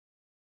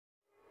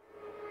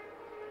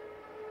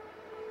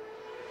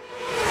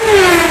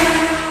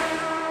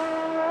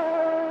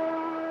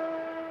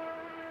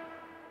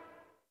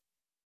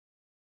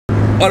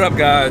What up,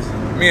 guys?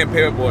 Me and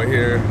Paperboy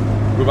here.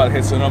 We're about to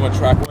hit Sonoma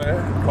Raceway,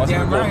 crossing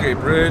the Golden Gate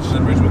Bridge. The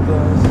bridge with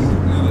us.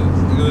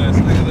 Look at this.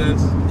 Look at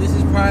this. This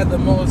is probably the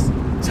most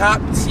top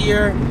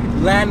tier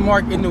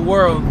landmark in the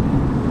world,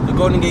 the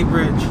Golden Gate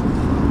Bridge.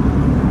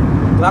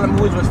 A lot of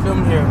movies was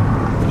filmed here.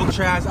 Big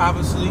Trash,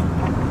 obviously,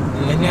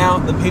 and now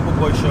the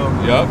Paperboy show.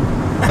 Yup.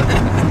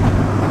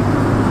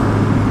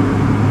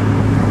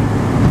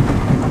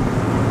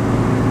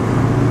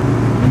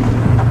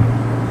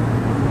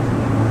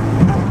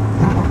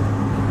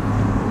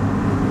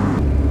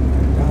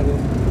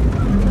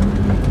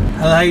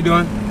 Hello, how you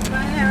doing?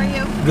 Fine, how are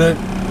you? Good.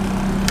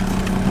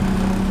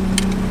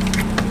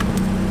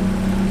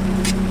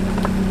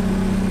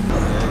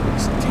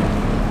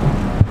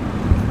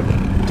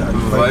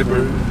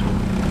 Viper.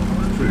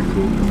 It's pretty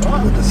cool.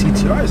 Oh, the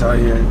CTRs out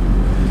here.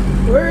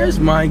 Where is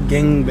my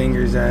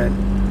gangbangers at?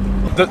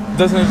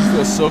 Doesn't it just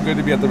feel so good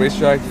to be at the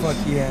racetrack? Fuck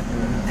yeah.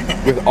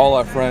 With all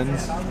our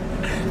friends.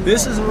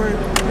 This is where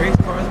race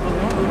cars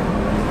belong.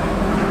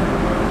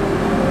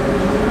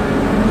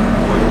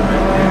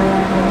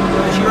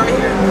 Is she right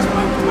here? That's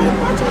my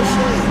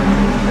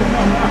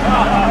shit.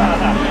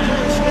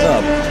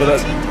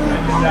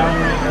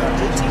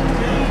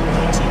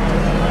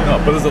 No,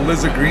 but there's a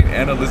lizard green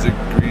and a lizard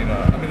green.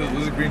 I mean, there's a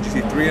lizard green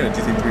GT3 and a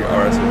GT3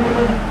 RS.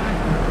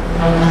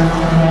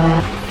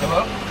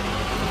 Hello?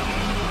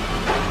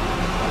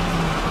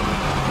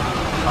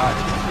 Hi.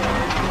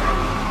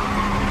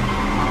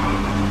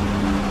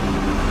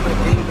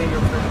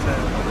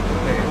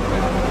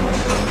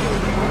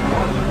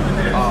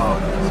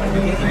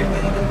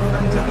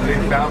 They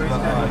found the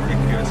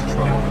GPS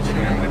truck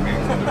and they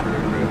made something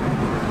really good.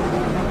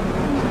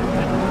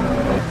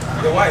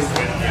 Your wife.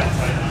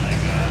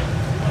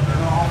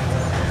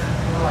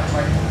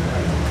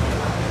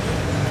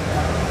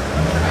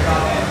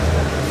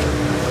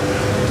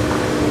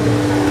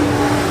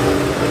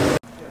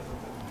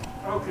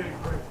 Okay,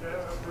 great. Yeah,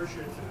 I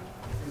appreciate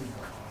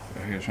that.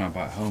 Right here trying to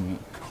buy a helmet.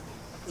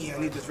 Yeah, I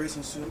need this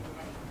racing suit.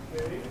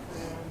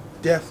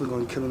 Definitely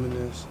gonna kill him in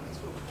this.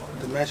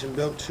 The matching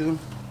belt too.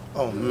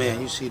 Oh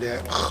man, you see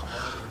that?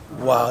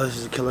 Wow, this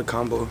is a killer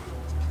combo.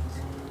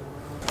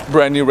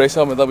 Brand new race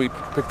helmet that we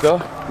picked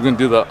up. We're gonna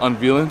do the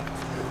unveiling.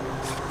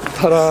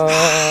 Ta-da!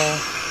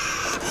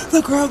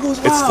 The crowd goes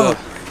It's wild.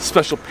 the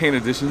special paint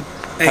edition.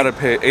 Hey. Had to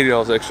pay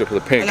 $80 extra for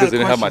the paint because they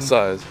didn't have my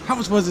size. How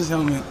much was this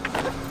helmet?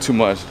 Too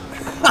much.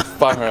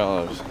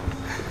 $500.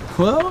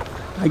 Well,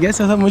 I guess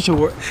that's how much you're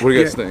worth. What do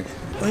you guys think?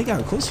 Oh, you got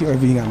a close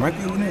RV, you got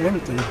market in there,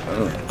 everything.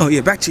 Oh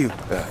yeah, back to you.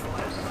 Yeah.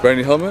 Brand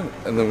new helmet,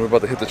 and then we're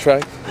about to hit the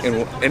track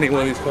in any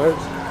one of these cars.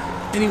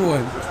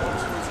 Anyone.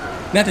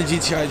 Not the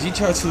GTR.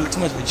 GTR too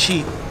much of a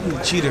cheat. He's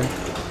a cheater.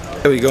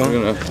 There we go.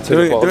 We're gonna take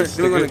off all these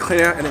We're gonna stickers.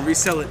 clean out and then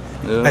resell it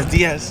Yeah. as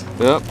DS.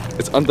 Yep,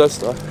 it's undust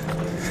stock.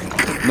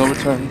 No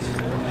returns.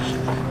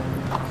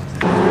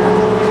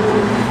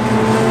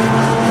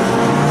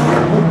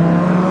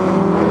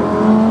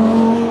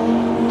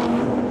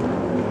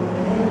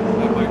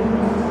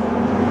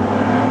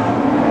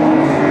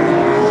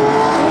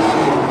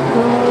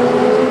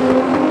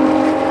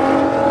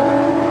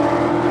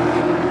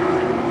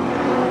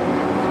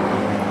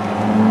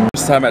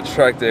 This time at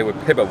track day with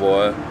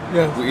Paperboy,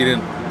 Yeah. we're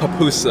eating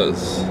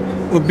pupusas.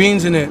 With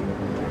beans in it.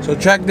 So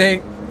track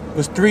day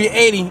was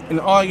 $3.80 and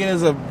all you get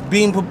is a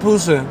bean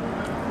pupusa.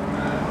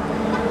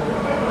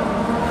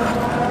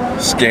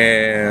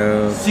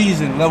 Scam.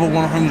 Season level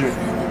 100.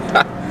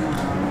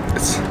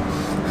 It's,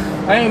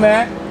 I ain't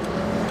mad.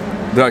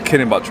 they're not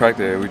kidding about track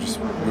day.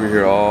 We're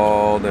here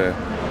all day.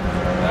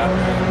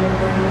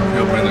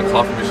 You'll bring the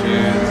coffee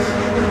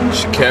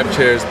machines, camp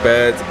chairs,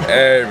 beds,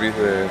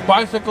 everything.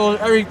 Bicycles,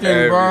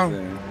 everything, bro.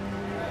 Everything.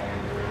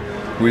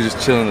 We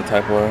just chilling in the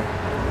Type R.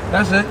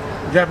 That's it.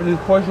 Japanese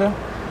Porsche.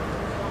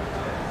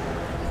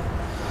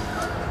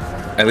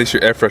 At least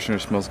your air freshener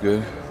smells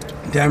good.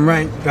 Damn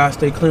right. Gotta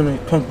stay clean,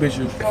 like punk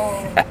bitches.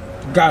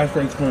 Gotta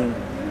stay clean.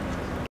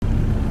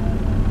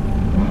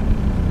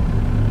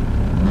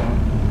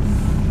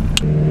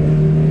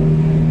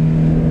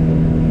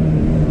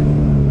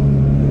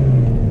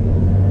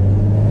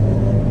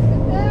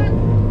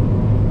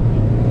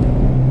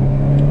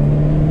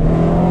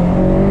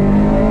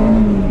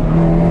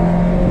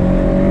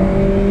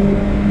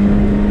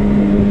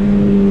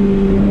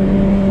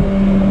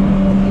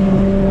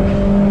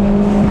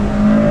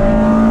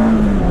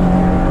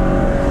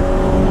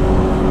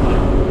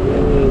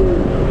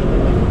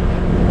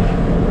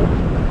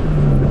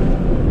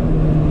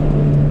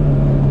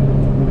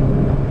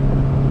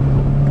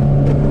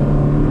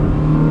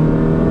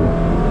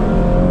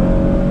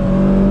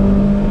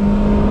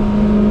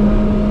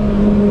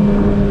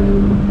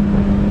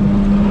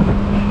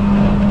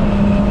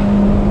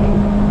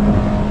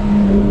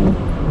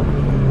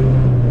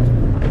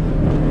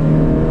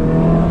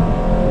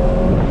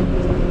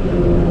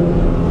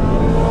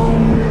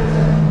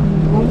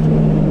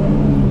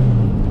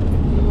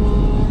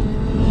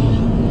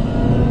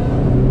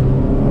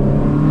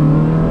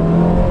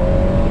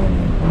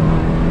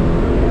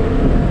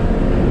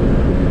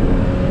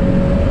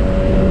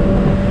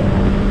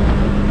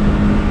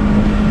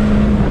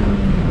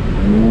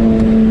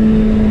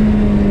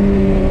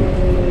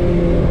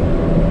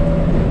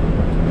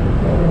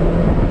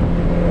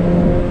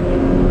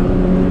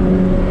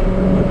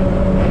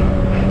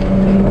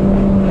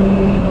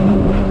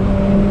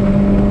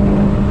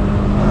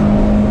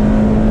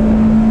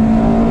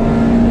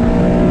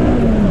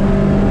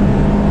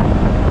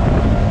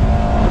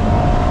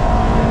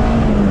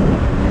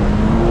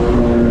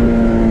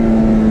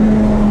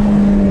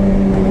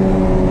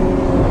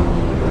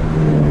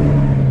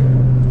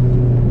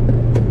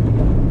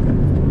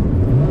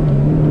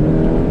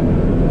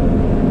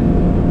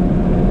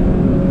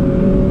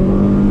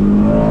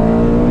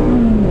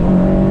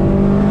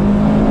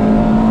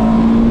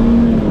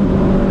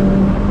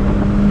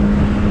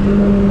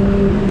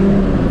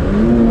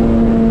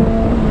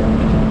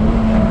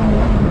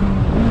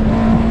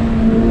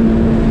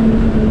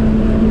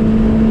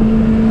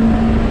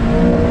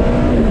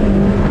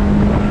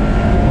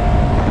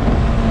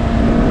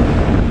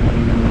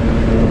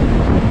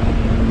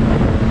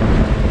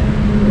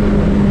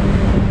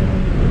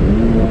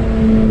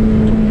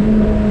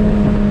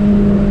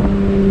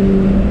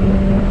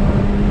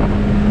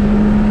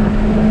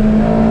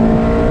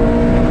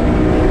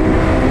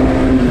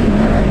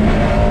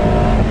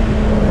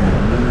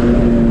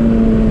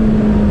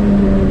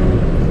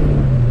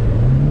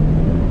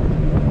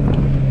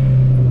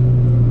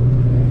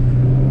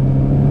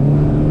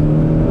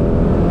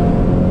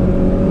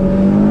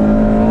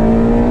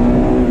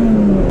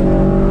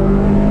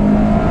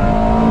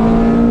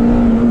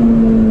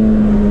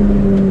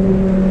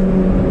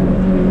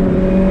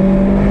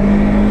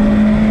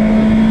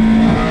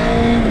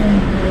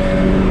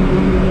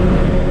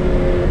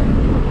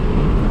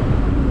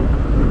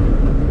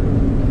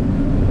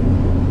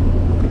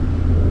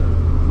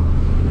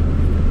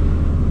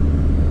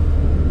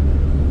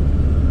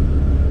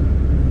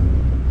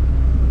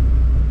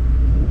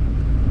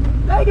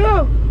 Thank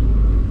you.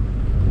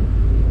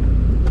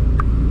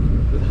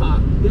 It's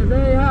hot. They're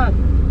very hot.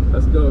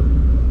 Let's go.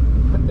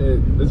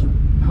 Hey, this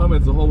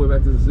helmet's the whole way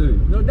back to the city.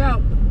 No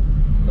doubt.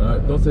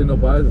 Alright, don't say no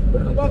buys.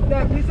 Fuck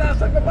that. Peace out.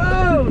 Suck the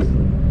balls.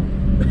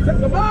 Suck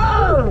the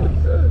balls.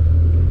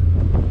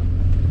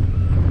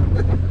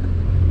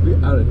 We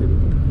out of here.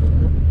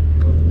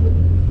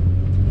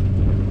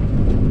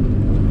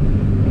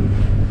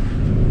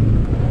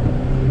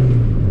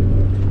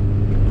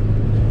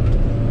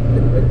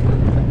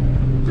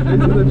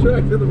 Into the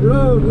track, to the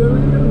road. There we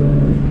go.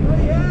 Oh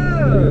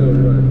yeah.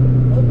 Right.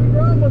 Open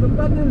ground,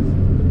 motherfuckers.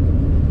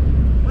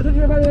 What's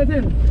your 5 minutes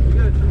in? You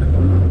good?